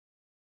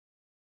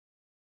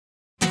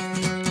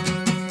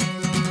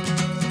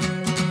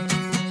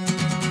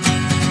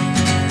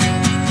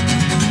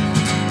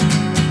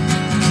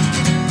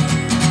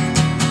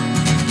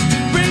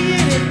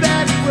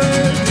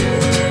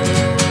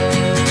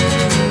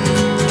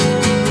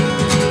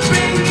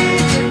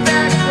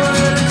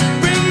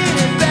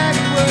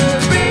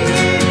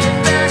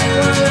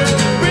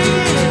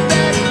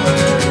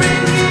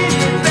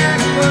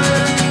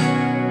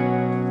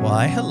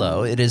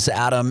is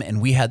Adam,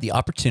 and we had the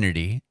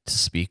opportunity to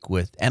speak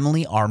with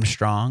Emily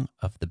Armstrong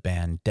of the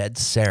band Dead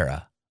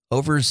Sara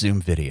over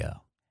Zoom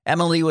video.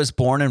 Emily was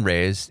born and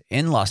raised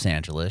in Los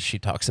Angeles. She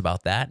talks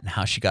about that and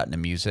how she got into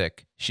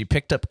music. She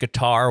picked up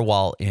guitar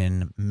while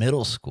in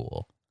middle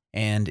school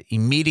and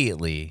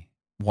immediately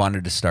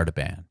wanted to start a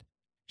band.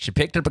 She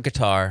picked up a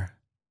guitar,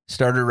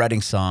 started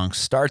writing songs,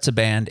 starts a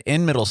band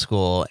in middle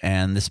school,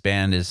 and this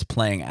band is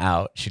playing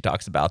out. She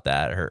talks about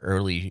that, her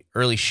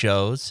early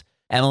shows.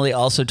 Emily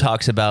also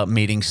talks about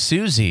meeting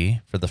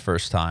Susie for the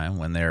first time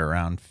when they're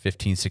around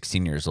 15,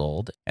 16 years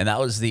old. And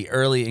that was the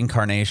early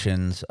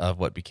incarnations of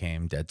what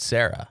became Dead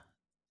Sara.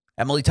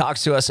 Emily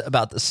talks to us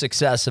about the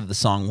success of the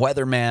song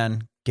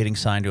Weatherman, getting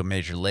signed to a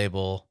major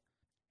label,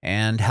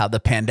 and how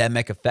the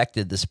pandemic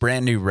affected this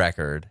brand new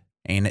record,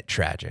 Ain't It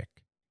Tragic?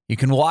 You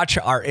can watch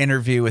our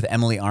interview with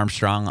Emily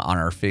Armstrong on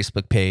our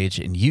Facebook page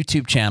and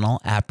YouTube channel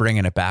at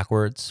Bringing It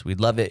Backwards. We'd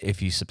love it if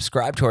you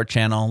subscribe to our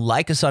channel,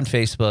 like us on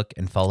Facebook,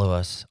 and follow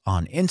us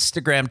on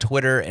Instagram,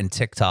 Twitter, and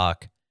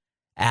TikTok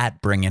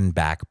at Bringing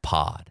Back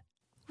Pod.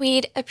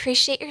 We'd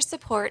appreciate your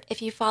support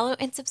if you follow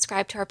and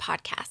subscribe to our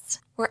podcast,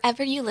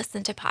 wherever you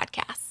listen to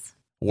podcasts.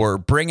 We're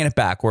Bringing It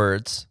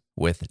Backwards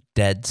with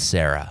Dead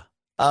Sara.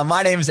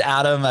 My name's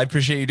Adam. I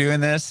appreciate you doing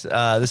this.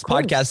 This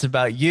podcast is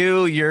about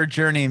you, your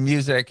journey in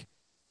music.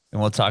 And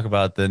we'll talk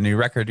about the new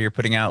record you're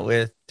putting out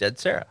with Dead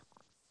Sara.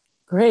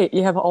 Great.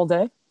 You have all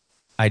day?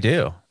 I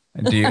do.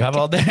 Do you have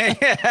all day?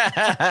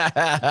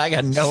 I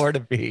got nowhere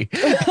to be.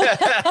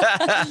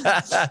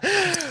 It's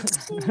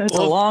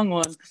a long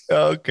one.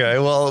 Okay.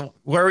 Well,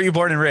 where were you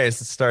born and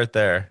raised? Let's start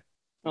there.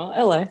 Well,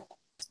 LA.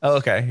 Oh,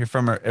 okay. You're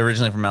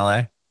originally from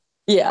LA?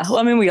 Yeah. Well,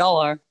 I mean, we all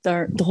are.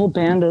 The whole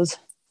band is.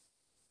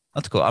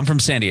 That's cool. I'm from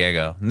San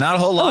Diego. Not a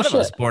whole lot of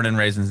us born and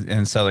raised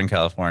in Southern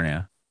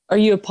California. Are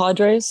you a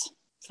Padres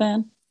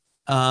fan?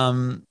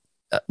 A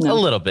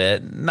little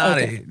bit, not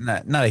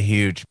a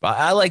huge.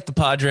 I like the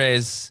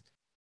Padres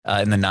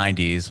in the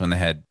 '90s when they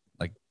had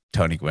like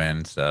Tony Gwynn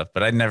and stuff,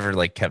 but I never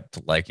like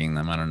kept liking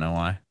them. I don't know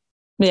why.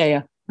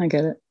 Yeah, I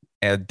get it.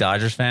 A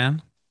Dodgers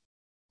fan?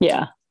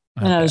 Yeah,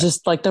 okay. And I was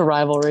just like the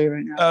rivalry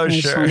right now. Oh,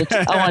 sure.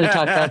 I wanted to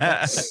talk about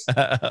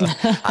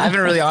that. I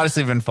haven't really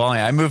honestly been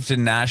following. I moved to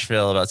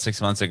Nashville about 6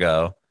 months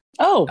ago.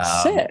 Oh,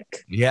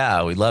 sick!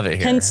 Yeah, we love it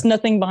here. Hence,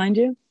 nothing behind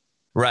you.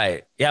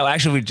 Right. Yeah. Well,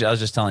 actually, I was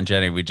just telling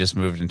Jenny, we just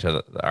moved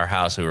into our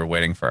house. We were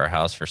waiting for our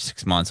house for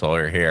 6 months while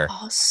we were here.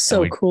 Oh,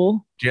 so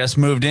cool. Just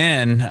moved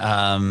in.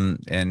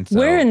 And so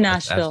where in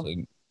Nashville?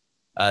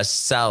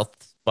 South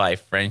by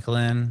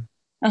Franklin.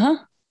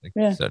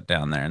 Yeah. So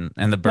down there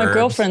and the burbs. My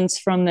girlfriend's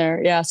from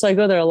there. Yeah. So I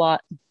go there a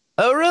lot.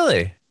 Oh,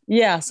 really?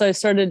 Yeah. So I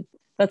started,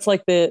 that's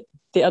like the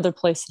other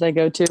place that I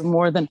go to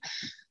more than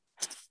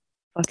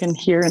fucking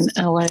here in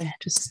LA,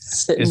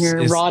 just sitting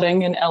here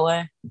rotting in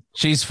LA.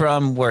 She's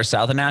from where?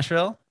 South of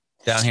Nashville?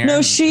 Down here?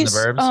 No, she's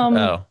in the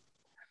burbs?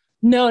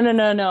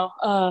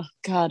 No.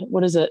 God,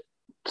 what is it?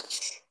 I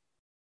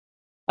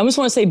almost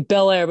want to say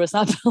Bel Air, but it's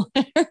not Bel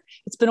Air.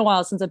 It's been a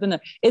while since I've been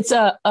there. It's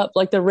up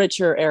like the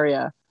richer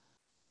area.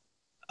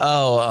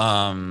 Oh,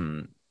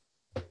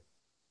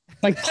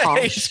 like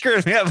posh. You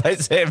screwed me up by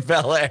saying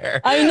Bel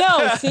Air. I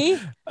know. See,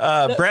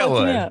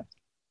 Brentwood.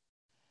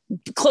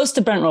 Close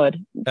to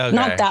Brentwood. Okay.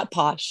 Not that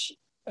posh.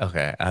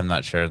 Okay. I'm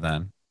not sure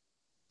then.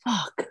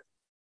 Fuck.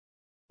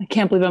 I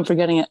can't believe I'm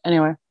forgetting it.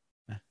 Anyway.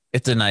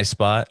 It's a nice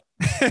spot.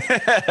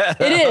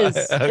 It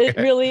is. Okay. It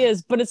really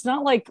is. But it's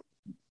not like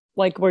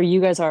where you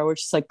guys are,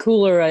 which is like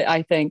cooler,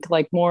 I think.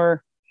 Like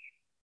more.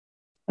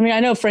 I mean, I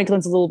know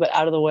Franklin's a little bit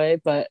out of the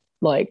way, but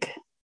like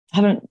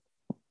I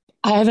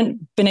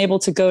haven't been able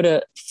to go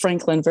to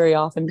Franklin very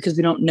often because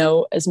we don't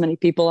know as many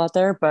people out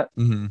there, but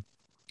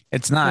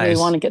it's nice. We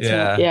want to get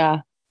to it.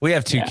 Yeah. We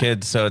have two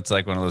kids, so it's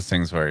like one of those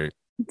things where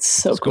it's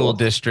so school cool.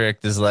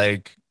 District is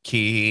like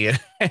key and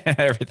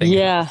everything.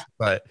 Yeah. Else.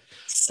 But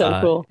so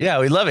cool. Yeah,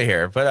 we love it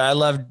here. But I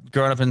love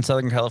growing up in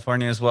Southern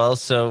California as well.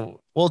 So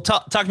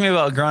talk to me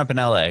about growing up in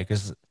LA,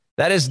 because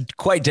that is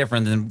quite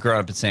different than growing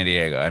up in San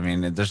Diego. I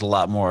mean, there's a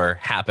lot more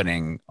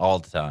happening all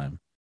the time.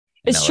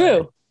 It's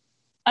true.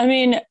 I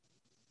mean,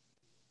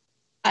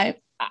 I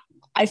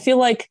feel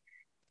like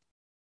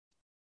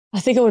I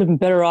think I would have been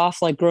better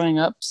off like growing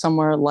up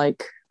somewhere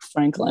like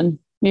Franklin.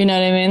 You know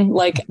what I mean?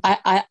 Like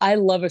I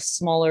love a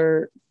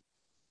smaller,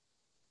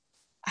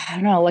 I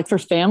don't know, like for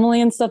family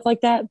and stuff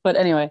like that. But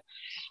anyway,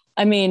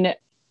 I mean,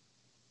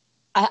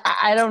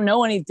 I don't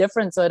know any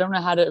different, so I don't know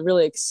how to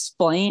really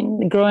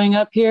explain growing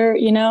up here,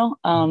 you know?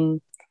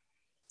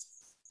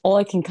 All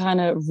I can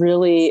kind of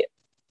really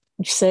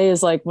say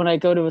is like when I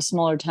go to a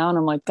smaller town,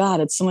 I'm like, God,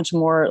 it's so much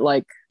more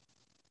like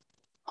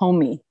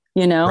homey,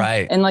 you know?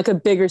 Right. And like a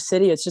bigger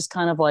city, it's just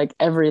kind of like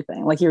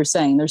everything. Like you were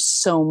saying, there's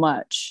so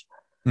much.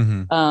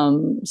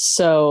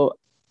 So,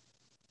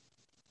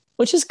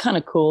 which is kind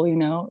of cool, you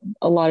know,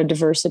 a lot of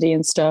diversity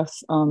and stuff,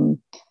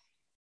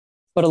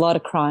 but a lot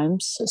of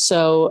crimes.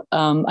 So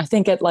I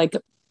think at like,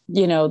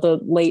 you know, the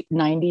late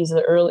 90s,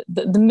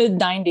 the mid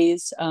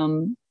 90s,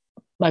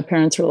 my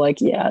parents were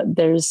like, yeah,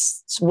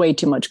 there's way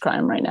too much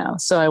crime right now.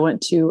 So I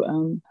went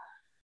to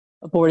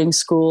a boarding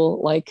school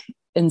like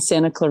in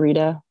Santa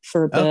Clarita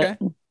for a bit. Okay.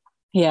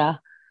 Yeah.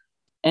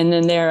 And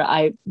then there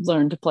I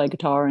learned to play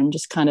guitar and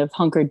just kind of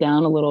hunkered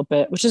down a little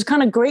bit, which is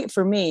kind of great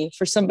for me,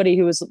 for somebody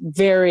who was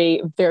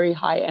very, very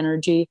high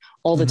energy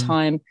all the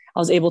time. I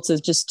was able to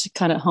just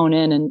kind of hone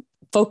in and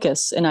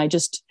focus. And I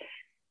just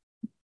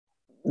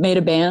made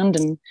a band,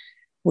 and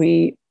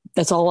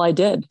that's all I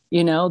did,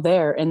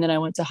 there. And then I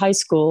went to high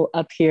school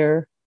up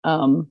here,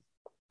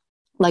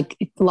 like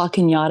La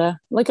Cañada,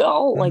 like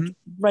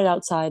right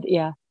outside.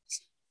 Yeah.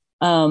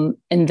 And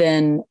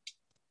then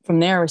from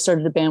there, I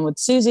started a band with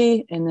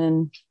Susie, and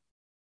then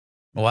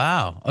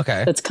wow.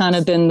 Okay. that's kind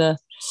of been but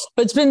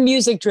it's been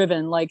music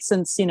driven, like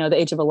since, the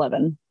age of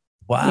 11.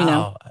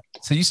 Wow.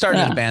 So you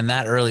started a band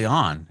that early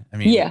on. I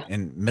mean,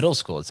 in middle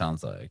school, it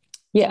sounds like.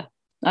 Yeah.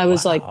 I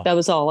was like, that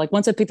was all. Like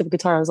once I picked up a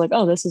guitar, I was like,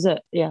 oh, this is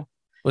it. Yeah.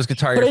 Was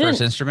guitar your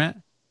first instrument?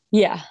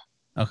 Yeah.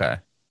 Okay.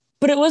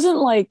 But it wasn't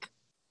like,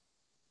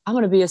 I'm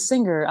going to be a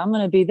singer, I'm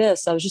going to be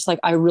this. I was just like,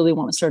 I really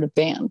want to start a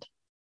band,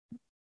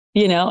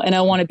 and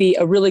I want to be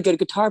a really good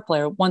guitar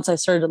player once I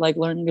started like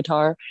learning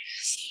guitar.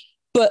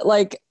 But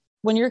like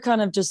when you're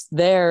kind of just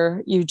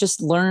there, you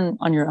just learn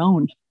on your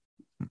own.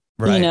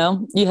 Right.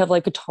 You have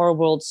like Guitar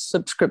World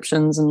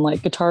subscriptions and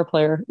like Guitar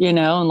Player,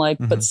 and like,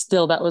 but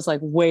still that was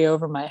like way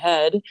over my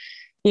head,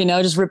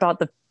 just rip out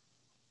the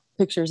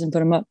pictures and put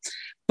them up.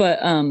 But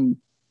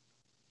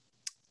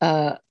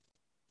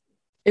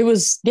it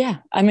was,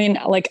 I mean,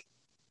 like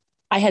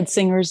I had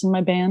singers in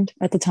my band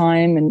at the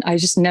time, and I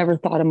just never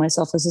thought of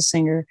myself as a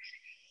singer.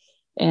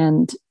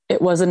 And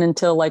it wasn't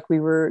until like we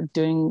were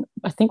doing,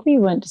 I think we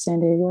went to San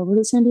Diego. Was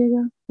it San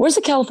Diego? Where's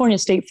the California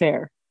State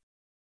Fair?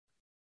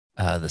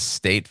 The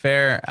state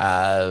fair.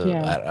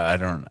 I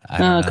don't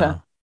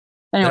know.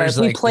 Anyway, there's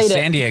we like played the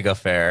San Diego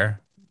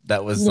fair.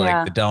 That was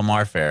like the Del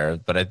Mar fair,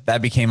 but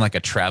that became like a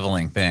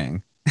traveling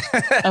thing.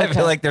 I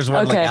feel like there's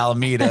one like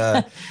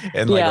Alameda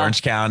in like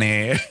Orange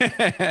County.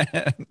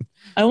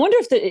 I wonder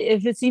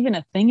if it's even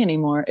a thing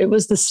anymore. It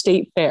was the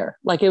state fair.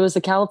 Like it was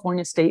the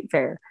California State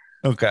Fair.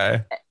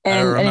 Okay. And I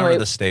don't remember anyway,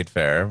 the state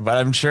fair, but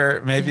I'm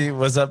sure maybe it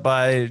was up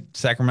by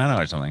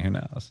Sacramento or something. Who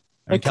knows?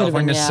 I mean,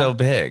 California's so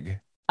big.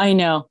 I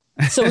know.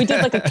 So we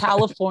did like a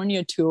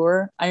California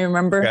tour, I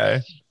remember.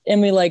 Okay.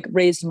 And we like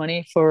raised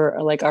money for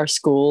like our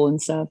school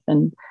and stuff.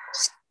 And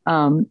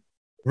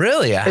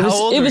really? How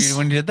old were you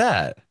when you did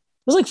that? It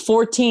was like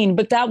 14,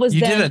 but that was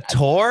you did a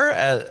tour.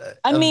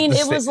 I mean,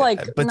 it was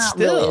like not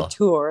really a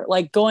tour,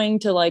 like going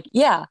to like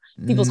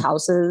people's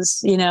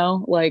houses,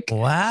 like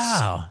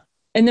wow.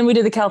 And then we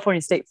did the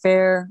California State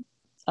Fair.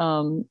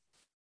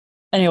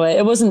 Anyway,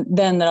 it wasn't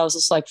then that I was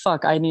just like,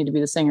 fuck, I need to be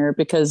the singer,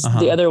 because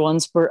the other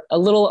ones were a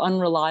little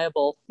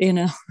unreliable,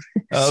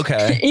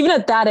 Okay. Even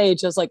at that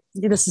age, I was like,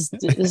 this is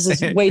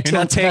way too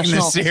not taking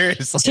unprofessional.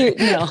 this seriously.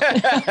 No.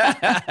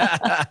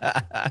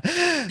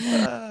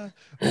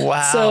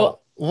 Wow. So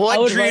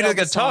what drew you to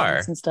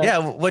guitar? Yeah.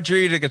 What drew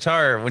you to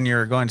guitar when you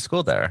were going to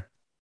school there?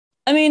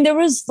 I mean, there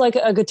was like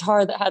a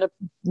guitar that had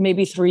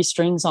maybe 3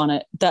 strings on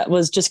it that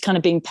was just kind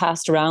of being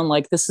passed around.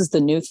 Like, this is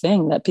the new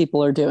thing that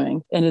people are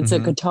doing, and it's a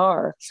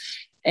guitar.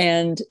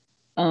 And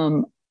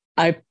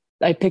I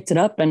picked it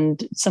up,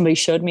 and somebody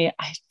showed me,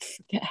 I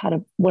forget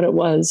what it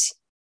was,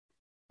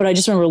 but I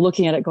just remember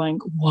looking at it going,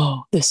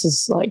 whoa, this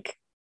is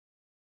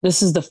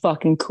the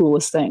fucking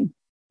coolest thing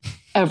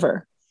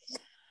ever.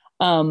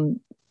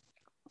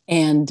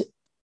 And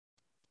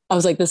I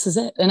was like, this is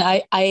it. And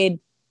I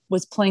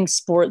was playing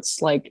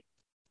sports like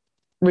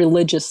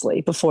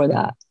religiously before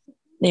that.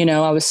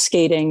 I was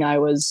skating. I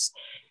was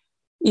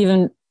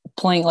even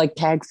playing like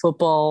tag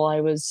football.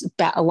 I was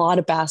a lot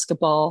of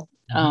basketball.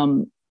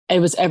 It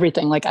was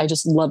everything. Like I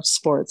just loved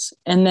sports.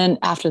 And then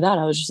after that,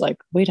 I was just like,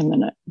 wait a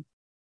minute.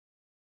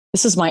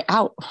 This is my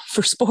out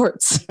for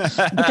sports,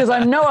 because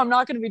I know I'm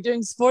not going to be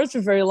doing sports for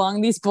very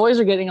long. These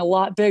boys are getting a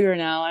lot bigger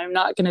now. I'm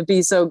not going to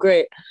be so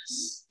great.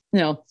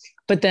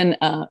 But then,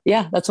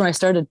 that's when I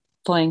started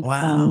playing.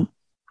 Wow.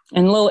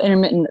 And a little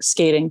intermittent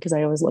skating, because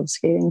I always loved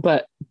skating,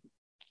 but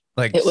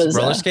like it was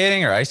roller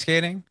skating or ice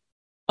skating.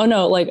 Oh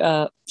no, like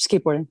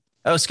skateboarding.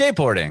 Oh,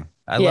 skateboarding.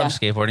 I love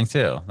skateboarding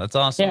too. That's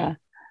awesome. Yeah.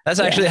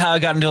 That's actually how I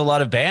got into a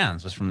lot of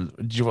bands, was from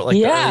the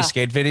early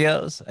skate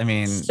videos. I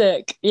mean,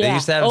 sick. Yeah. They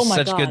used to have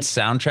such good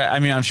soundtrack. I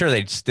mean, I'm sure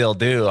they still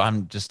do.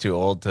 I'm just too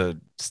old to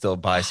still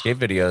buy skate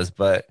videos,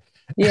 but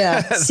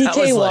yeah.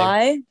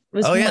 CKY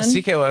was one.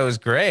 CKY was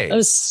great. It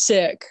was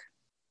sick.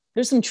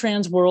 There's some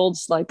Trans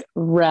Worlds like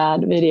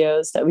rad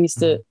videos that we used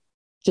to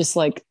just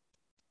like,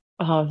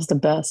 it was the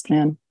best,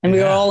 man. And we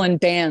were all in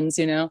bands,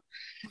 Of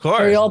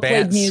course. We all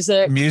played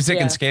music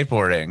and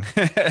skateboarding.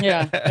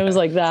 Yeah. It was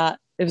like that.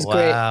 It was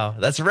great. Wow.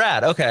 That's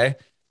rad. Okay.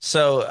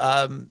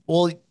 So,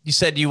 you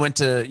said you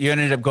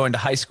ended up going to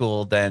high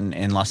school then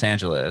in Los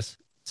Angeles.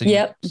 So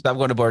you stopped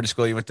going to boarding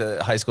school. You went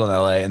to high school in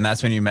LA, and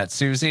that's when you met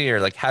Susie, or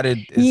like,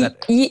 I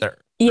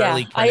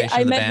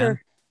met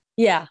her.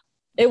 Yeah.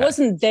 It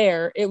wasn't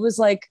there. It was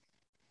like,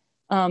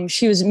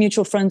 she was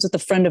mutual friends with a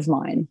friend of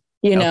mine,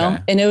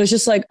 and it was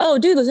just like, oh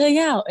dude, let's hang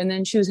out. And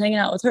then she was hanging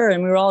out with her,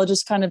 and we were all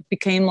just kind of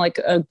became like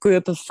a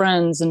group of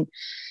friends. And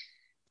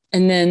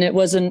And then it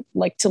wasn't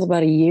like till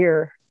about a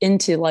year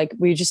into like,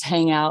 we just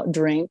hang out,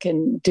 drink,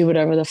 and do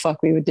whatever the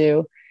fuck we would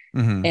do.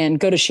 And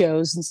go to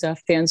shows and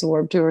stuff, Fans of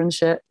Warped Tour and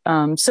shit.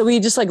 So we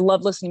just like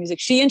love listening to music.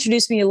 She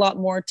introduced me a lot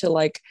more to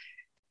like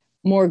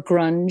more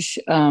grunge,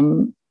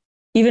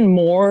 even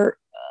more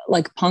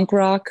like punk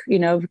rock, you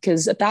know,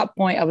 because at that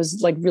point I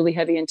was like really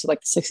heavy into like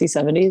the 60s,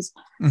 70s.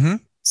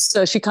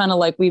 So she kind of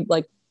like, we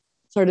like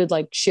started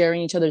like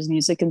sharing each other's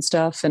music and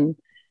stuff. And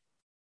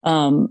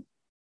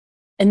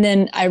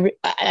then I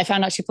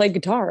found out she played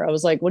guitar. I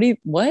was like,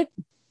 what?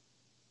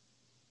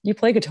 You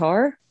play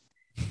guitar?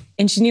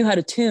 And she knew how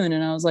to tune.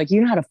 And I was like,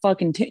 you know how to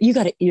fucking tune? You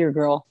got an ear,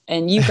 girl.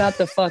 And you got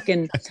the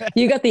fucking,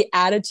 you got the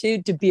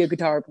attitude to be a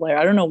guitar player.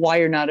 I don't know why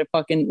you're not a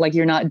fucking, like,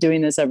 you're not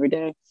doing this every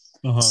day.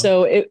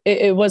 So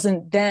it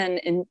wasn't then.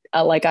 And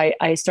like,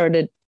 I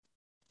started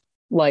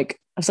like,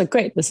 I was like,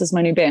 great, this is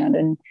my new band.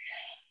 And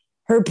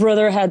her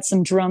brother had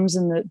some drums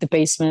in the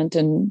basement.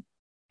 And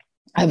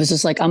I was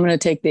just like, I'm going to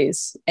take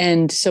these.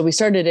 And so we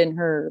started in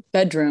her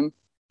bedroom,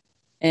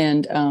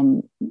 and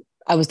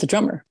I was the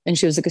drummer and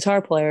she was the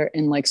guitar player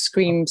and like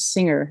scream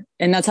singer.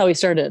 And that's how we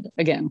started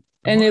again.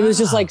 And it was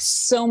just like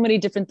so many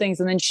different things.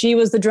 And then she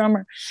was the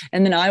drummer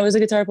and then I was a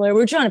guitar player.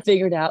 We were trying to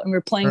figure it out, and we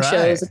were playing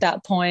shows at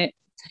that point.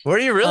 Were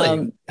you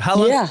really? How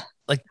long? Yeah.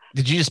 Like,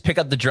 did you just pick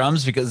up the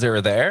drums because they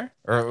were there,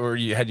 or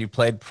had you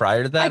played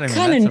prior to that? I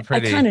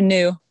kind of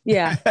knew.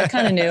 Yeah. I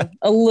kind of knew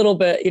a little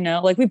bit, you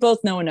know, like we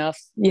both know enough,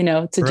 you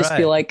know, to just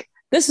be like,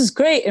 this is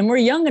great. And we're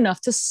young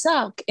enough to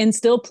suck and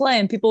still play.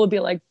 And people would be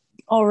like,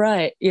 all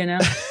right, you know?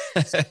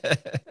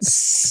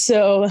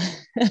 So,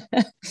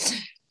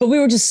 but we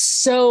were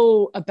just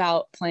so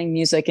about playing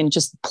music and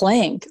just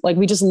playing. Like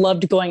we just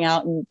loved going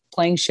out and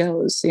playing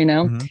shows, you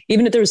know?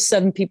 Even if there was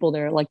 7 people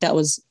there, like that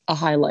was a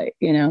highlight,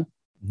 you know?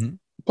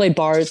 Played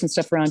bars and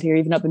stuff around here,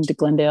 even up into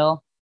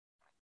Glendale.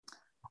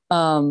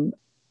 So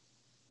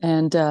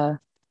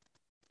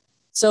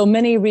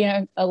many,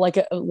 like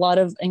a lot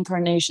of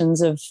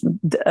incarnations of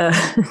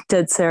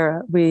Dead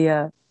Sara. We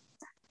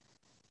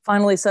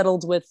finally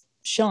settled with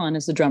Sean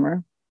as the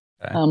drummer.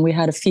 We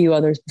had a few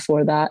others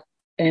before that,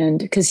 and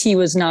because he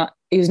was no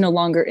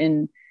longer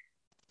in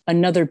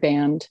another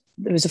band.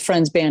 It was a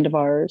friend's band of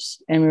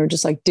ours, and we were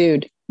just like,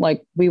 dude,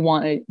 like we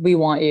want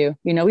you.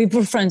 You know, we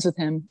were friends with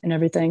him and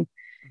everything.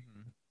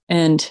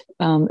 And he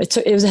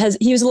was a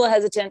little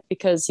hesitant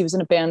because he was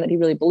in a band that he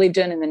really believed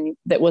in, and then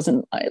that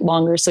wasn't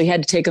longer, so he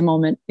had to take a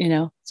moment, you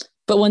know.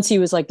 But once he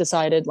was like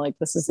decided, like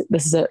this is it,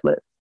 we're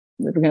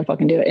gonna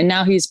fucking do it. And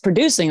now he's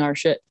producing our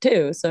shit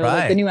too. So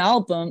like the new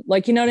album,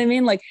 like, you know what I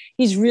mean? Like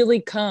he's really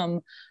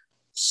come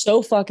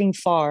so fucking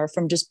far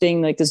from just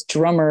being like this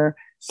drummer.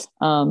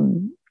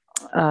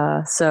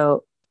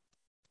 So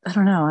I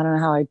don't know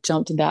how I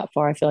jumped that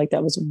far. I feel like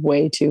that was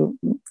way too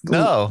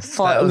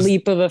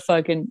leap of a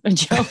fucking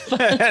jump. No,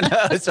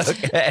 it's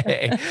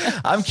okay.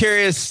 I'm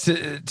curious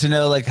to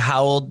know, like,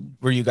 how old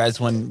were you guys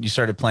when you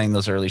started playing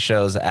those early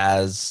shows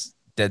as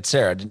Dead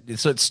Sara?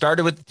 So it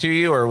started with the two of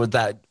you, or was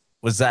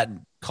that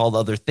called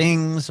other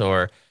things,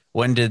 or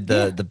when did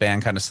the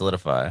band kind of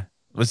solidify?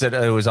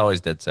 It was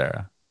always Dead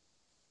Sara?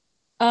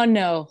 Oh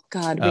no,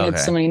 God, we had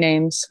so many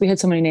names. If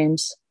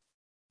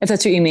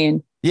that's what you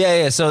mean.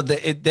 Yeah. So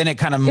then it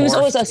kind of morphed. It was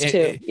always us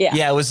two.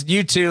 Yeah, it was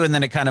you two, and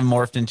then it kind of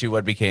morphed into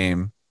what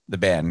became the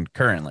band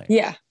currently.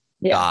 Yeah.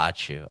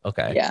 Got you.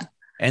 Okay. Yeah.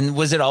 And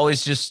was it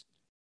always just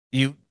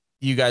you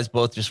guys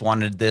both just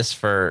wanted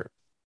this was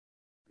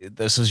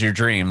your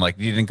dream? Like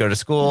you didn't go to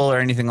school or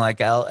anything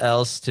like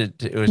else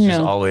it was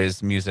just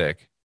always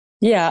music?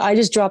 Yeah, I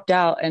just dropped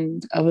out,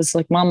 and I was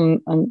like,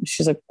 Mom,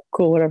 she's like,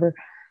 cool, whatever.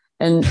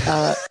 And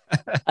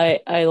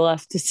I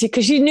left to see,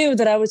 because she knew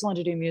that I always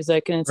wanted to do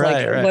music. And it's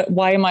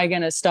why am I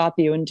going to stop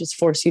you and just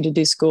force you to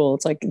do school?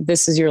 It's like,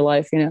 this is your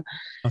life, you know?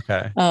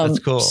 Okay. That's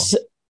cool.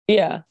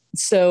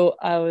 So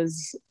I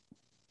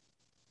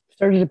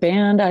started a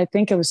band. I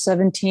think I was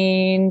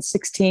 17,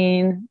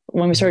 16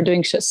 when we started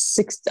doing shit.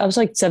 I was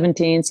like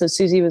 17. So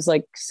Susie was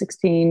like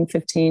 16,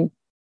 15.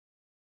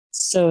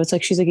 So it's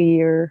like, she's like a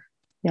year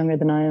younger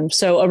than I am.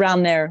 So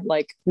around there,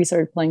 like we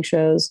started playing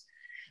shows.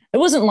 It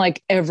wasn't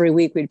like every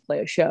week we'd play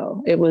a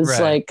show. It was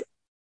like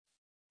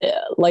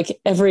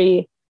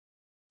every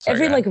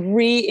like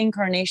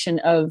reincarnation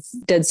of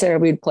Dead Sara,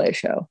 we'd play a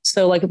show.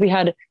 So like if we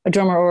had a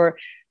drummer, or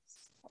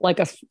like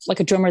a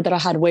drummer that I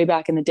had way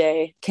back in the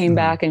day came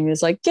back and he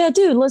was like, yeah,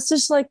 dude, let's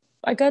just like,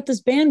 I got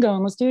this band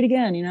going, let's do it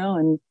again, you know?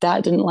 And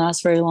that didn't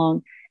last very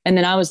long. And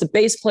then I was the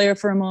bass player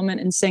for a moment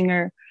and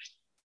singer.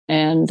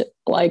 And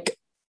like,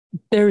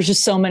 there was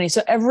just so many.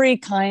 So every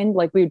kind,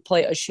 like we'd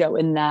play a show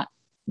in that,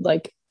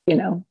 like, you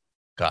know.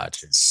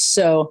 Gotcha.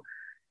 So,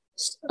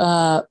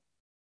 gosh,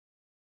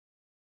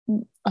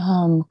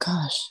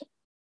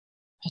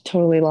 I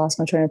totally lost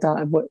my train of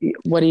thought of what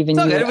even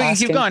you were asking. We can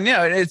keep going.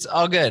 Yeah, it's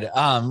all good.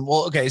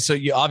 Well, okay. So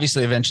you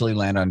obviously eventually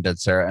land on Dead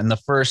Sara, and the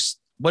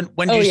first, when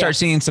did you start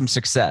seeing some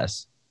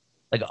success?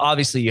 Like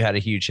obviously you had a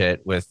huge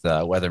hit with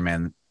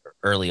Weatherman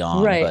early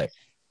on, right?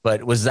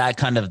 But was that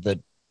kind of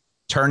the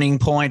turning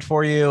point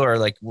for you, or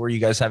like were you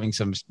guys having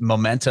some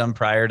momentum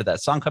prior to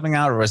that song coming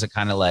out, or was it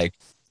kind of like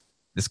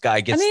This guy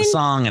I gets the mean,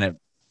 song and it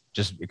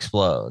just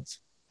explodes.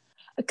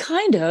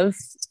 kind of.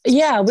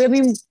 Yeah. I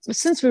mean,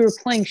 since we were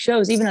playing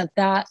shows, even at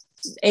that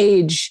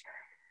age,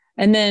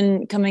 and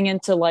then coming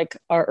into like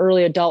our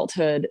early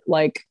adulthood,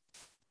 like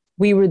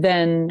we were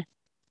then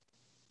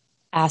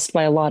asked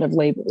by a lot of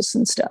labels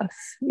and stuff,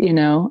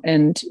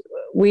 and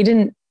we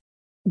didn't,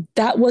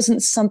 that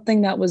wasn't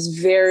something that was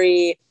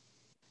very,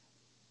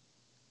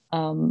 I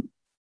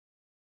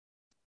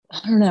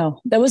don't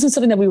know, that wasn't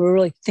something that we were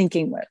really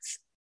thinking with,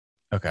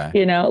 Okay.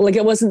 like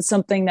it wasn't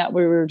something that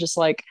we were just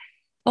like,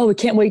 oh, we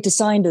can't wait to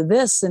sign to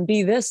this and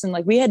be this. And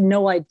like, we had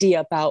no idea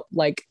about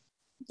like,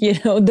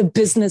 the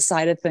business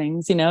side of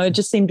things, it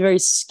just seemed very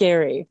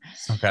scary.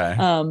 Okay.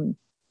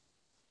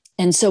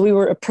 And so we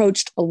were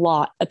approached a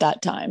lot at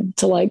that time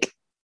to like,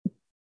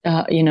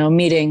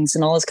 meetings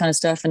and all this kind of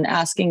stuff and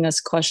asking us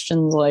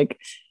questions like,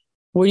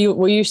 where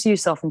do you see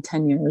yourself in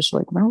 10 years?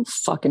 Like, I don't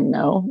fucking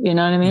know. You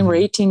know what I mean? Mm-hmm. We're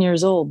 18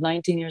 years old,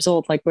 19 years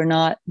old. Like we're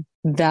not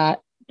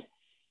that,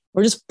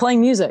 we're just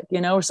playing music,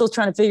 we're still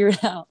trying to figure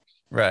it out.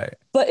 Right.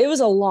 But it was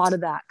a lot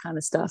of that kind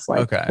of stuff. Like,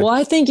 okay. Well,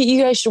 I think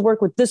you guys should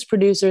work with this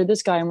producer,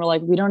 this guy. And we're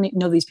like, we don't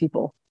know these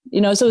people, so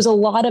it was a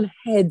lot of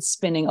head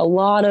spinning,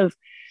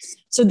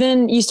 so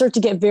then you start to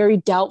get very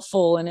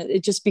doubtful and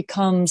it just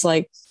becomes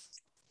like,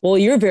 well,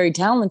 you're very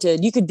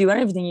talented. You could do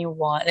everything you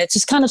want. And it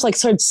just kind of like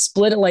started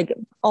split, like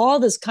all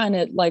this kind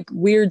of like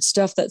weird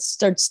stuff that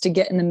starts to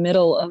get in the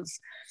middle of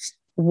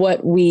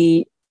what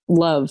we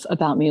love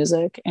about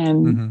music.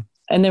 And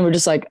then we're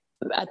just like,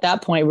 at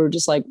that point, we're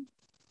just like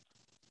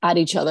at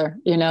each other,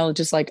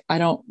 just like, I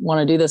don't want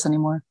to do this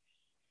anymore.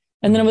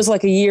 And then it was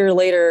like a year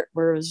later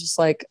where it was just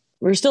like,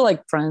 we're still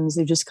like friends.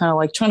 They're just kind of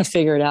like trying to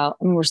figure it out.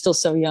 I mean, we're still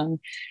so young.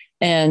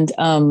 And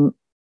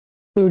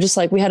we were just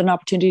like, we had an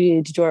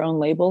opportunity to do our own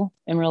label.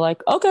 And we're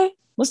like, okay,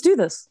 let's do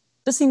this.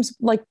 This seems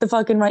like the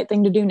fucking right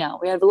thing to do now.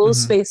 We have a little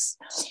space.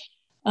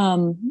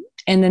 And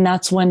then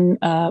that's when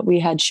we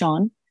had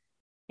Sean.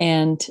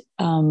 And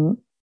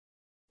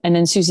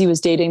then Susie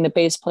was dating the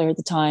bass player at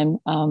the time.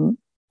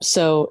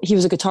 So he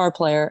was a guitar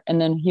player.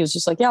 And then he was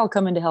just like, yeah, I'll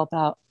come in to help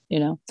out,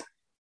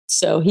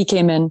 So he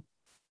came in.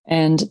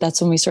 And that's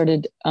when we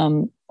started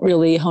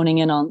really honing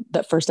in on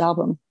that first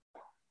album.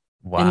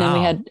 Wow. And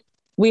then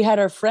we had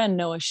our friend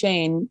Noah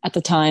Shane at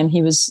the time.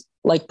 He was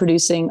like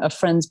producing a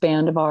friend's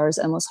band of ours,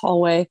 Endless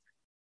Hallway.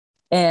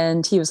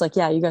 And he was like,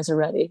 yeah, you guys are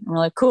ready. And we're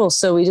like, cool.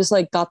 So we just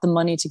like got the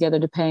money together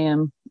to pay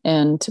him.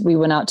 And we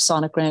went out to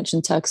Sonic Ranch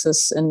in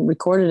Texas and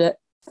recorded it,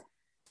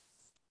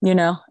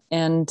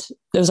 and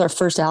it was our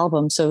first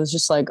album. So it was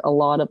just like a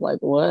lot of like,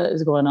 what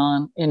is going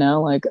on?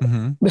 Like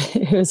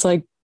it was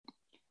like,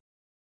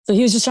 so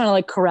he was just trying to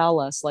like corral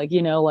us, like,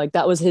 like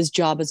that was his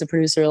job as a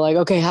producer. Like,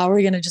 okay, how are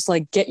we going to just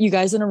like get you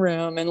guys in a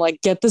room and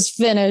like get this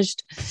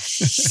finished?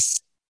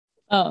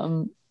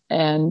 Yeah,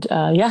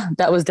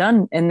 that was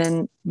done. And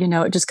then,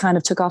 it just kind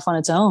of took off on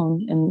its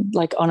own and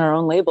like on our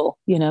own label,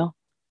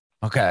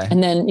 Okay.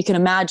 And then you can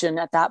imagine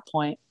at that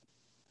point,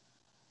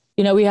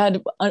 we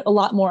had a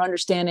lot more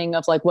understanding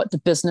of like what the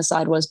business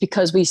side was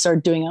because we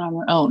started doing it on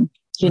our own,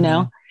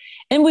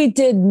 And we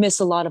did miss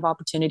a lot of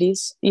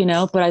opportunities,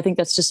 but I think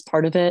that's just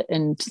part of it.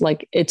 And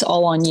like, it's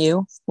all on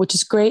you, which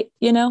is great.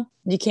 You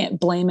can't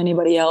blame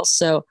anybody else.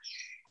 So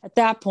at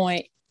that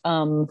point,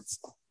 on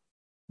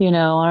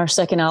our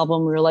second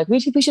album, we were like, we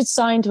should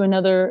sign to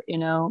another,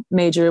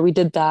 major. We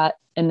did that.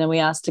 And then we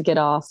asked to get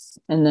off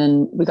and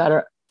then we got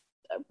our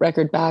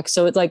record back.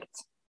 So it's like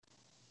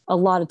a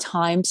lot of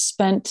time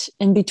spent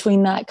in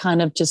between that,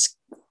 kind of just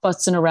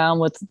fussing around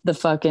with the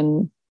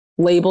fucking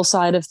label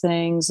side of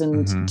things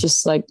and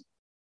just like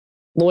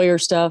lawyer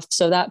stuff.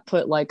 So that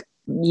put like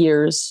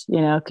years,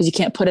 because you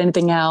can't put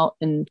anything out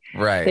and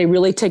they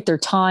really take their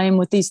time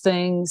with these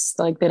things.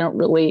 Like they don't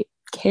really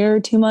care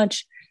too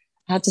much,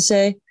 I have to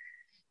say.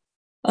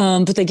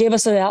 But they gave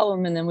us an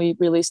album and then we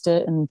released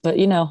it. But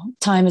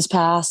time has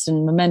passed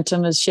and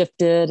momentum has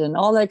shifted and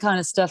all that kind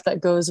of stuff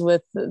that goes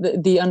with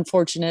the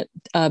unfortunate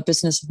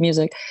business of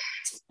music.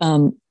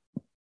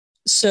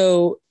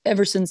 So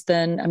ever since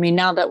then, I mean,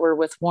 now that we're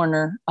with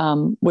Warner,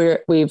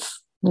 we've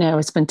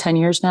it's been 10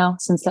 years now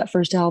since that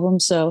first album.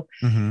 So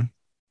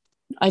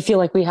I feel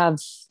like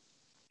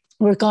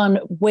we're gone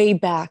way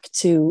back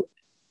to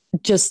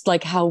just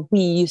like how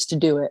we used to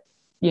do it.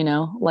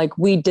 Like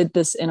we did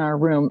this in our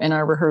room, in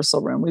our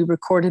rehearsal room. We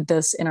recorded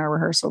this in our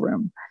rehearsal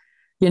room,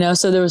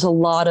 so there was a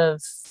lot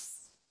of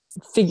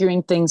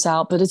figuring things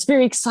out, but it's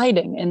very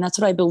exciting. And that's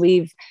what I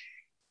believe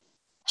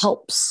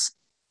helps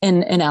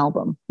in an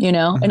album,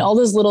 and all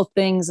those little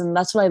things. And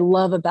that's what I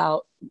love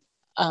about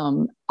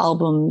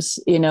albums,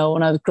 when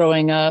I was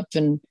growing up,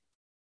 and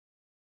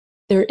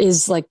there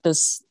is like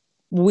this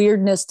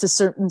weirdness to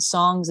certain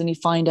songs and you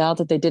find out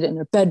that they did it in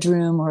their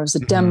bedroom or it was a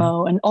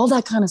demo and all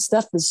that kind of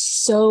stuff is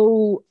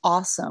so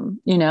awesome,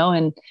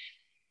 and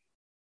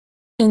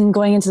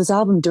going into this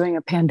album during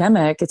a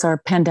pandemic, it's our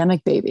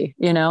pandemic baby,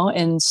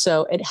 and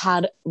so it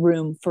had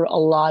room for a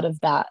lot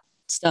of that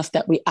stuff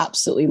that we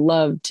absolutely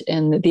loved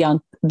and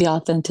the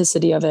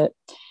authenticity of it.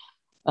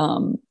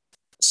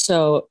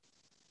 So,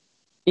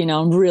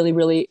 I'm really,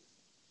 really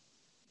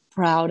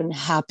proud and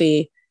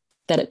happy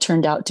that it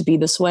turned out to be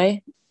this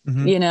way,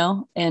 you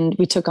know, and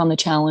we took on the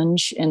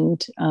challenge.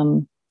 And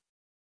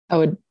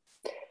I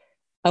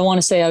want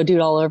to say I would do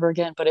it all over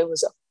again, but it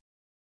was a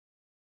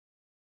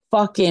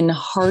fucking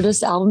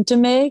hardest album to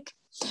make.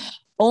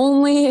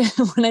 Only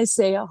when I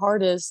say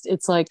hardest,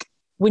 it's like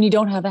when you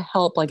don't have a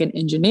help, like an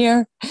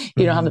engineer,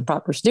 you don't have the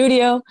proper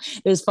studio,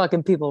 there's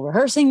fucking people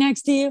rehearsing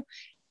next to you.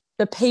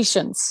 The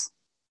patience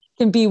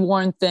can be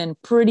worn thin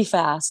pretty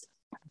fast,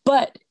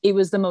 but it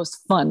was the most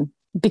fun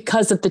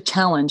because of the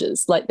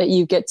challenges like that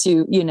you get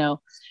to, you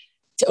know,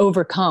 to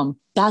overcome.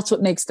 That's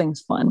what makes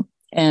things fun.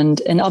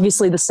 And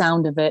obviously the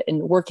sound of it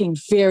and working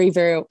very,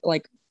 very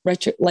like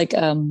retro, like,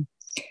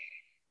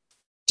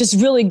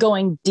 just really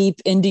going deep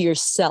into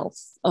yourself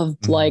of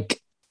like,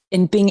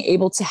 and being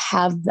able to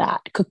have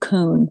that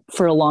cocoon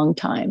for a long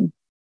time,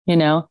 you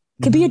know,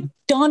 could be a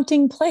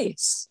daunting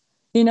place.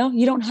 You know,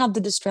 you don't have the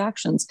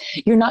distractions.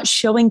 You're not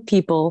showing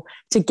people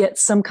to get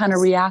some kind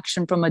of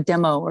reaction from a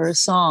demo or a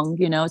song,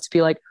 you know, to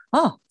be like,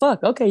 oh,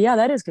 fuck. Okay. Yeah,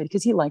 that is good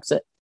because he likes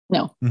it.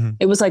 No,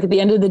 it was like at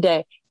the end of the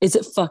day, is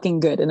it fucking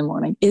good in the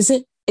morning? Is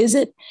it? Is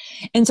it?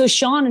 And so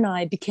Sean and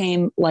I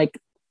became like,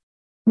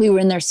 we were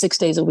in there 6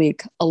 days a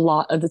week, a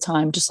lot of the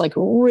time, just like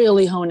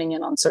really honing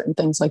in on certain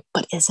things like,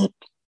 but is it,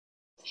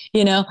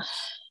 you know?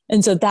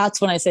 And so that's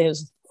when I say it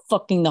was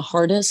fucking the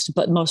hardest,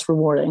 but most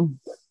rewarding.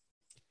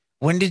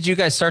 When did you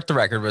guys start the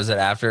record? Was it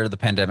after the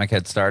pandemic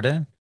had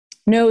started?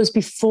 No, it was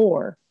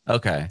before.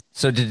 Okay.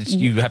 So did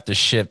you have to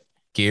shift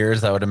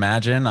gears, I would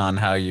imagine, on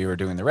how you were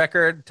doing the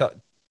record?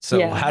 So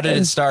yeah. How did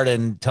it start?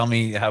 And tell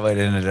me how it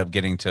ended up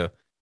getting to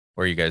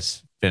where you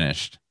guys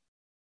finished.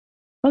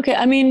 Okay.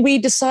 I mean, we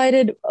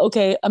decided,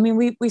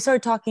 we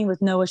started talking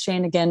with Noah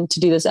Shane again to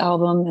do this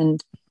album.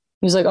 And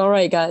he was like, all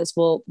right, guys,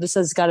 well, this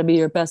has got to be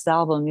your best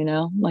album, you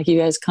know, like you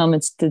guys come,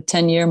 it's the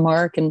 10-year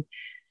mark and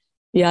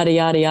yada,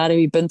 yada, yada.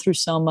 We've been through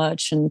so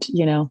much. And,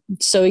 you know,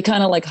 so he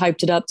kind of like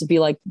hyped it up to be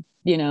like,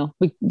 you know,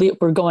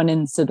 we're going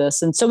into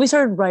this. And so we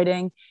started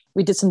writing,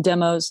 we did some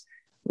demos,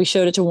 we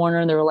showed it to Warner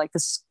and they were like,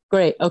 this is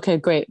great. Okay,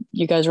 great.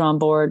 You guys are on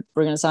board.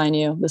 We're going to sign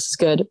you. This is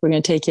good. We're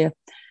going to take you.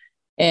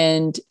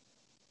 And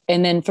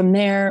then from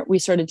there, we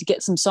started to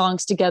get some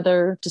songs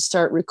together to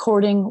start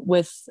recording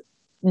with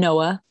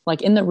Noah,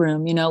 like in the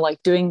room, you know,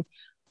 like doing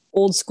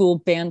old school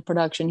band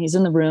production. He's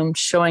in the room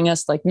showing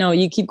us like, no,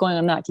 you keep going.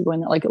 I'm not keep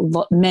going. Like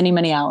many,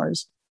 many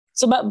hours.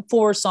 So about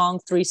 3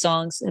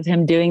 songs of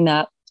him doing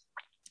that.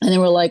 And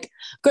then we're like,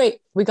 great.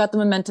 We got the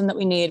momentum that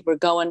we need. We're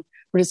going,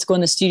 we're just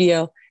going to the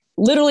studio.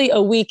 Literally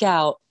a week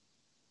out,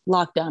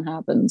 lockdown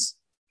happens.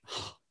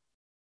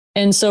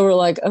 And so we're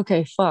like,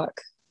 okay,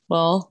 fuck.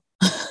 Well,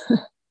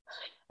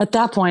 at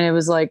that point, it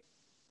was like,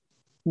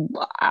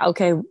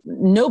 okay,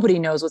 nobody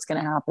knows what's going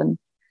to happen.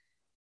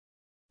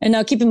 And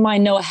now keep in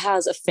mind, Noah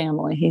has a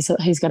family.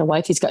 He's got a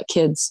wife, he's got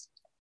kids.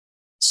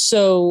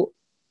 So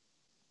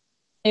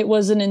it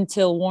wasn't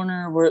until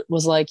Warner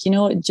was like, you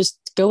know, just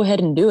go ahead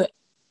and do it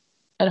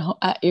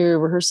at your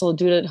rehearsal,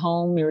 do it at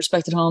home, your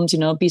respected homes, you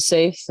know, be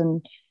safe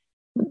and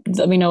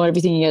let me know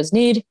everything you guys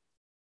need.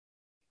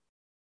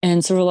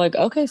 And so we're like,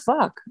 okay,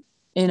 fuck,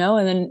 you know,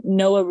 and then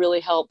Noah really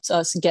helped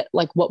us get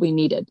like what we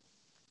needed.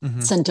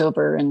 Sent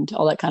over and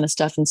all that kind of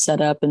stuff and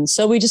set up. And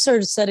so we just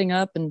started setting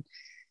up and,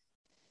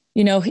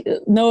 you know,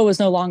 Noah was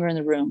no longer in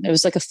the room. It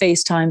was like a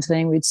FaceTime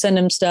thing. We'd send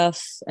him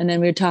stuff and then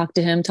we'd talk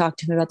to him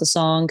about the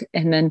song.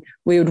 And then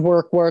we would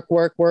work,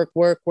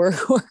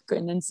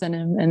 and then send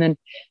him. And then,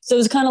 so it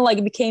was kind of like,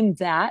 it became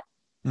that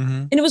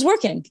and it was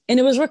working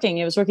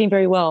It was working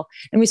very well.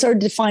 And we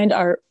started to find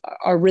our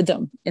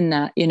rhythm in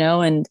that, you know,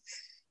 and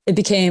it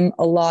became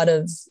a lot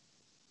of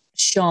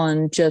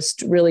Sean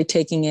just really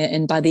taking it.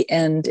 And by the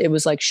end, it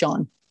was like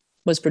Sean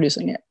was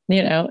producing it,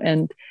 you know?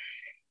 And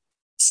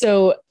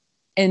so,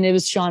 and it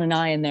was Sean and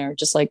I in there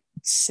just like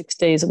 6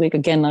 days a week.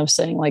 Again, I was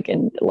saying like,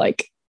 in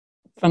like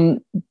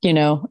from, you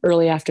know,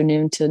 early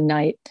afternoon to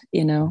night,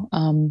 you know?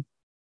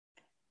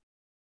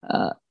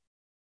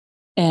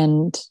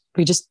 And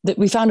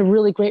we found a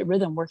really great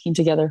rhythm working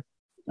together.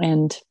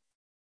 And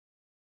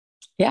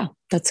yeah,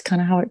 that's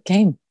kind of how it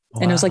came.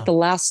 Wow. And it was like the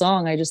last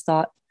song I just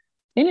thought,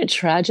 ain't it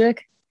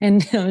tragic?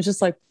 And I was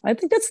just like, I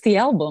think that's the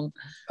album.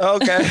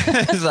 Okay.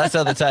 So that's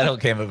how the title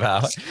came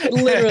about.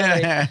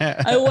 Literally.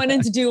 I went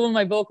in to do one of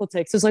my vocal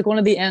takes. It was like one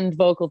of the end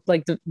vocal,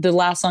 like the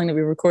last song that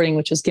we were recording,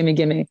 which was Gimme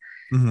Gimme.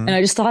 And I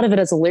just thought of it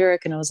as a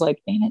lyric and I was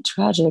like, ain't it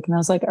tragic? And I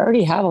was like, I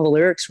already have all the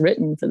lyrics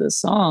written for this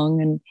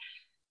song. And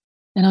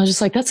I was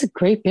just like, that's a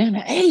great band.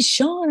 Hey,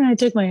 Sean. And I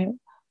took my,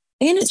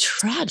 ain't it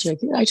tragic?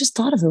 I just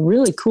thought of a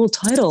really cool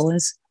title.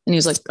 And he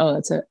was like, oh,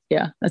 that's it.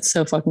 Yeah, that's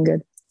so fucking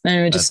good.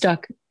 And it just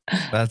stuck.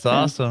 That's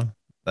awesome.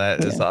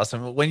 That is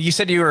awesome. When you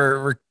said you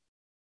were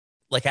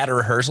like at a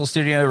rehearsal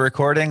studio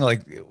recording,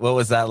 like what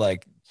was that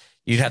like?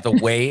 You'd have to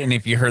wait, and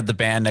if you heard the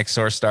band next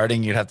door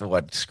starting, you'd have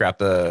to scrap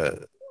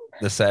the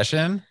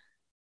session?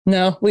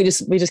 No, we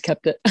just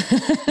kept it.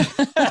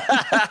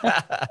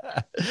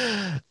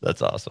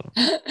 That's awesome.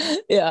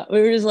 Yeah,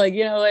 we were just like,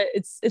 you know,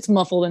 it's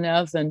muffled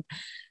enough, and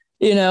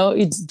You know,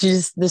 it's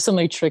just, there's so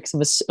many tricks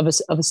of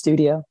a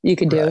studio you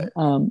could do.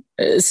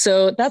 Right.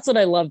 So that's what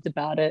I loved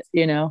about it,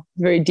 you know,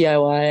 very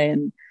DIY,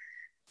 and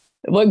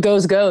what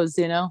goes,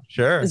 you know.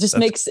 Sure. It just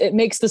makes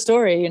the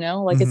story, you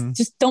know, like it's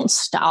just, don't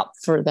stop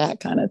for that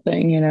kind of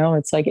thing, you know.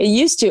 It's like it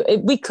used to,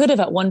 we could have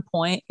at one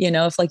point, you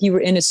know, if like you were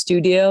in a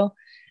studio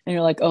and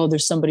you're like, oh,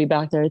 there's somebody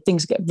back there,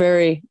 things get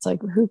it's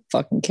like, who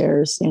fucking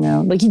cares, you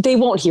know, like they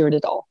won't hear it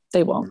at all.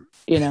 They won't,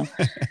 you know.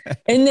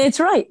 And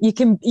it's right, you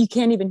can't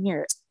even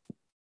hear it.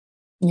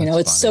 You know,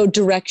 it's so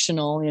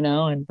directional, you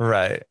know, and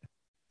right.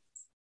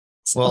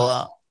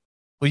 Well,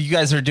 you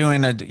guys are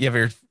doing you have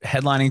your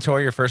headlining tour,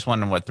 your first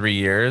one in what, 3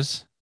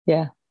 years?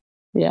 Yeah.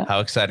 Yeah.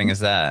 How exciting is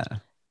that?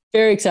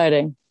 Very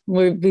exciting.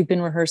 We've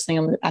been rehearsing.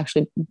 I'm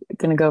actually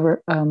going to go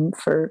over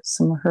for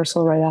some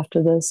rehearsal right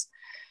after this.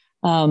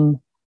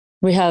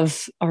 We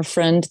have our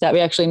friend that we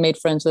actually made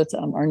friends with,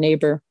 our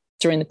neighbor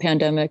during the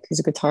pandemic. He's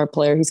a guitar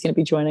player. He's going to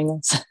be joining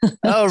us.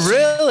 Oh,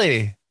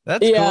 really?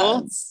 That's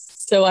cool.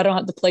 So I don't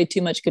have to play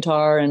too much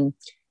guitar. And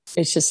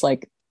it's just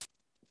like,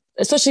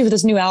 especially with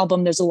this new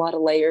album, there's a lot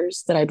of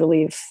layers that I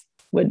believe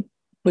would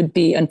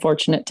be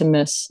unfortunate to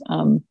miss.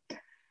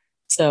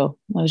 So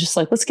I was just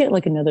like, let's get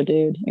like another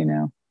dude, you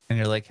know. And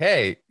you're like,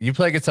 hey, you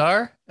play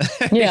guitar?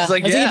 Yeah. He's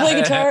like, you play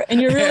guitar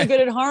and you're really good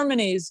at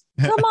harmonies.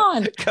 Come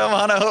on. Come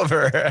on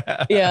over.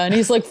 Yeah. And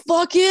he's like,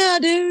 fuck yeah,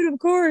 dude, of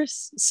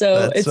course.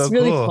 So it's so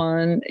really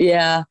fun.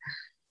 Yeah.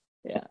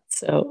 Yeah.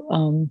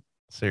 So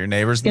your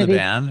neighbor's in the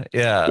band?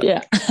 Yeah.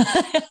 Yeah.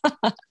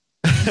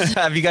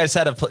 Have you guys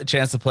had a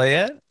chance to play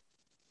it?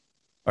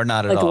 Or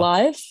not at all? Like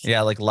live?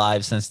 Yeah, like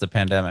live since the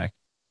pandemic.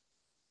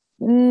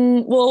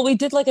 Well, we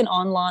did like an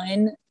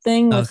online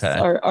thing with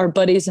our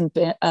buddies in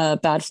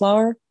Bad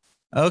Flower.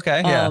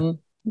 Okay, yeah.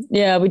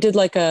 Yeah, we did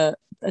like I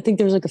think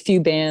there was like a few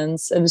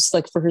bands. It was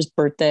like for his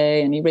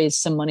birthday, and he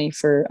raised some money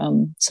for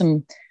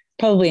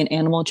probably an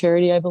animal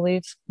charity, I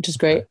believe, which is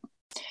great.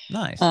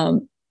 Nice.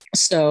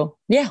 So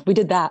yeah, we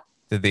did that.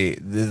 Did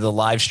the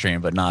live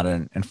stream, but not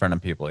in front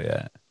of people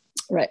yet.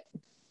 Right.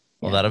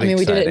 Well, that'll be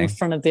exciting. We did it in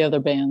front of the other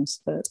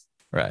bands, but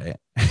right.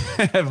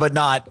 But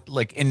not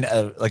like in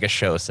a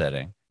show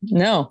setting.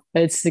 No,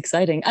 it's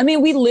exciting. I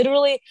mean, we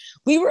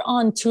were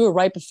on tour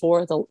right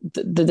before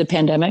the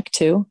pandemic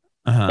too.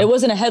 It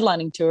wasn't a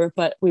headlining tour,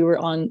 but we were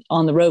on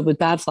the road with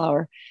Bad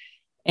Flower,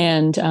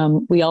 and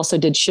we also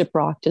did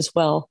Shiprocked as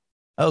well.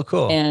 Oh,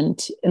 cool. And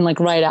like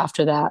right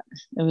after that,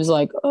 it was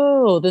like,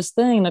 oh, this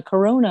thing, the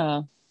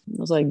Corona. I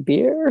was like,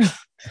 beer?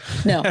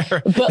 No,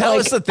 but that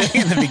was the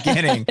thing in the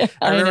beginning.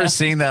 I remember know.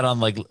 seeing that on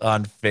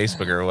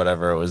Facebook or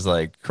whatever. It was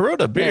like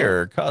Corona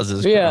beer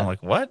causes. Yeah. I'm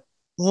like, what?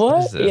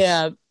 What is this?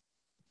 Yeah.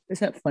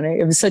 Isn't that funny?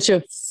 It was such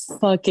a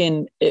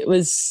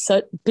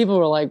people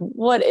were like,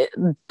 what?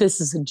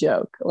 This is a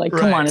joke. Like,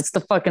 come on, it's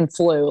the fucking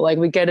flu. Like,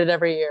 we get it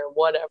every year,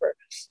 whatever.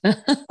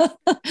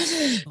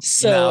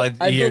 So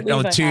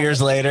now, 2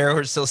 years later,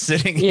 we're still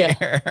sitting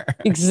here.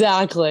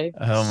 Exactly.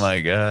 Oh my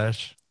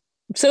gosh.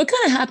 So it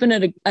kind of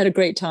happened at a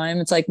great time.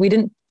 It's like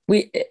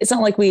it's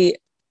not like we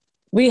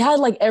had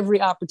like every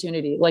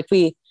opportunity. Like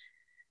we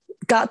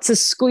got to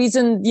squeeze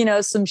in, you know,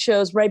 some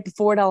shows right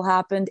before it all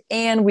happened,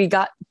 and we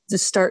got to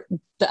start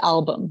the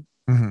album,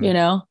 you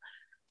know?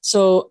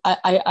 So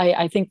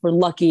I think we're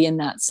lucky in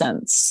that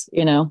sense,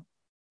 you know?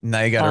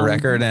 Now you got a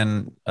record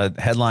and a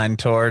headline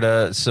tour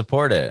to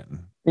support it.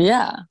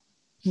 Yeah.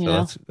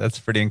 So that's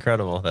pretty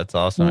incredible. That's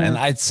awesome.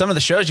 Yeah. And some of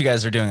the shows you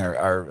guys are doing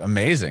are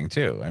amazing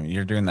too. I mean,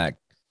 you're doing that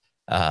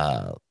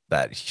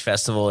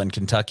festival in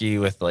Kentucky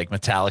with like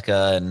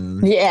Metallica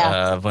and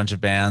a bunch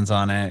of bands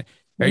on it.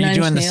 Are you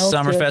doing the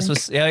Summerfest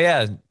with?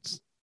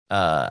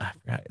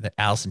 The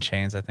Alice in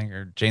Chains, I think,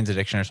 or Jane's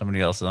Addiction, or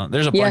somebody else on.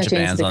 There's a bunch of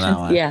bands on that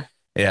one.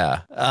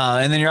 Yeah.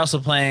 And then you're also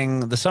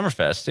playing the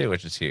Summerfest too,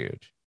 which is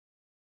huge.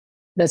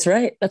 That's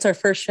right. That's our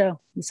first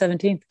show, the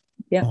 17th.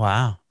 Yeah.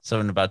 Wow. So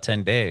in about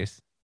 10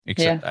 days.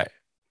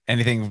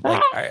 Anything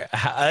like?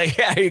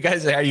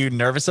 Are you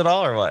nervous at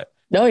all or what?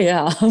 Oh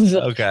yeah.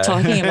 Okay.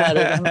 Talking about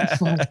it.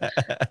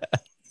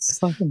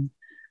 Fucking.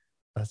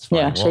 That's fine.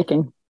 Yeah,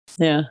 shaking.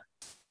 Yeah.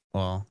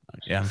 Well,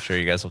 yeah, I'm sure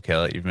you guys will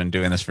kill it. You've been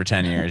doing this for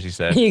 10 years, you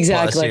said.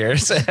 Exactly.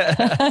 Plus years.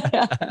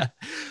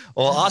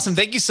 Well, awesome.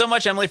 Thank you so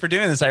much, Emily, for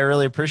doing this. I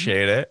really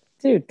appreciate it.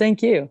 Dude,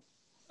 thank you.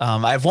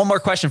 I have one more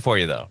question for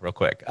you, though, real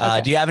quick.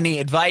 Do you have any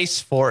advice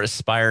for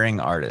aspiring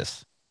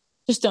artists?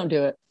 Just don't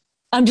do it.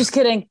 I'm just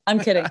kidding. I'm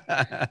kidding.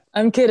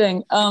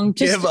 Just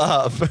give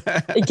up.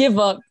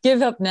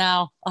 Give up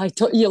now. I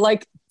told you,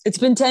 like, it's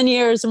been 10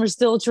 years and we're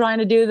still trying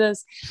to do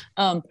this.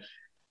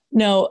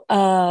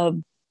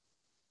 No.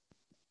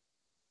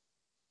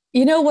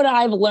 You know what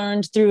I've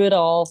learned through it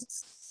all?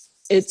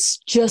 It's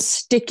just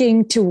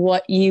sticking to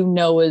what you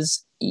know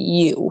is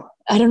you.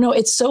 I don't know.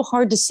 It's so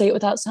hard to say it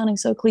without sounding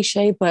so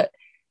cliche, but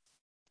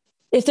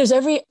if there's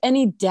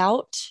any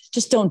doubt,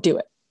 just don't do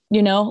it.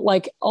 You know,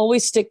 like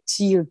always stick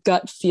to your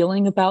gut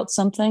feeling about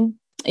something,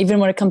 even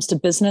when it comes to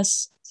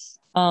business.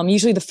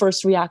 Usually the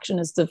first reaction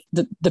is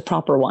the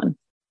proper one.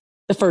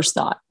 The first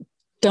thought.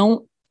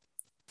 Don't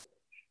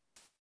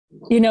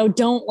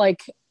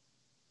like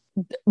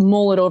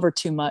mull it over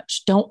too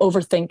much. Don't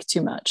overthink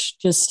too much.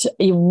 Just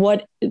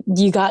what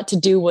you got to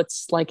do,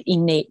 what's like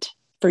innate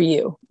for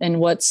you, and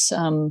what's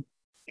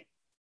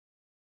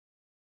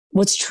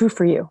true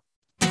for you,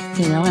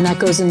 and that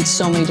goes in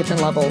so many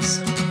different levels.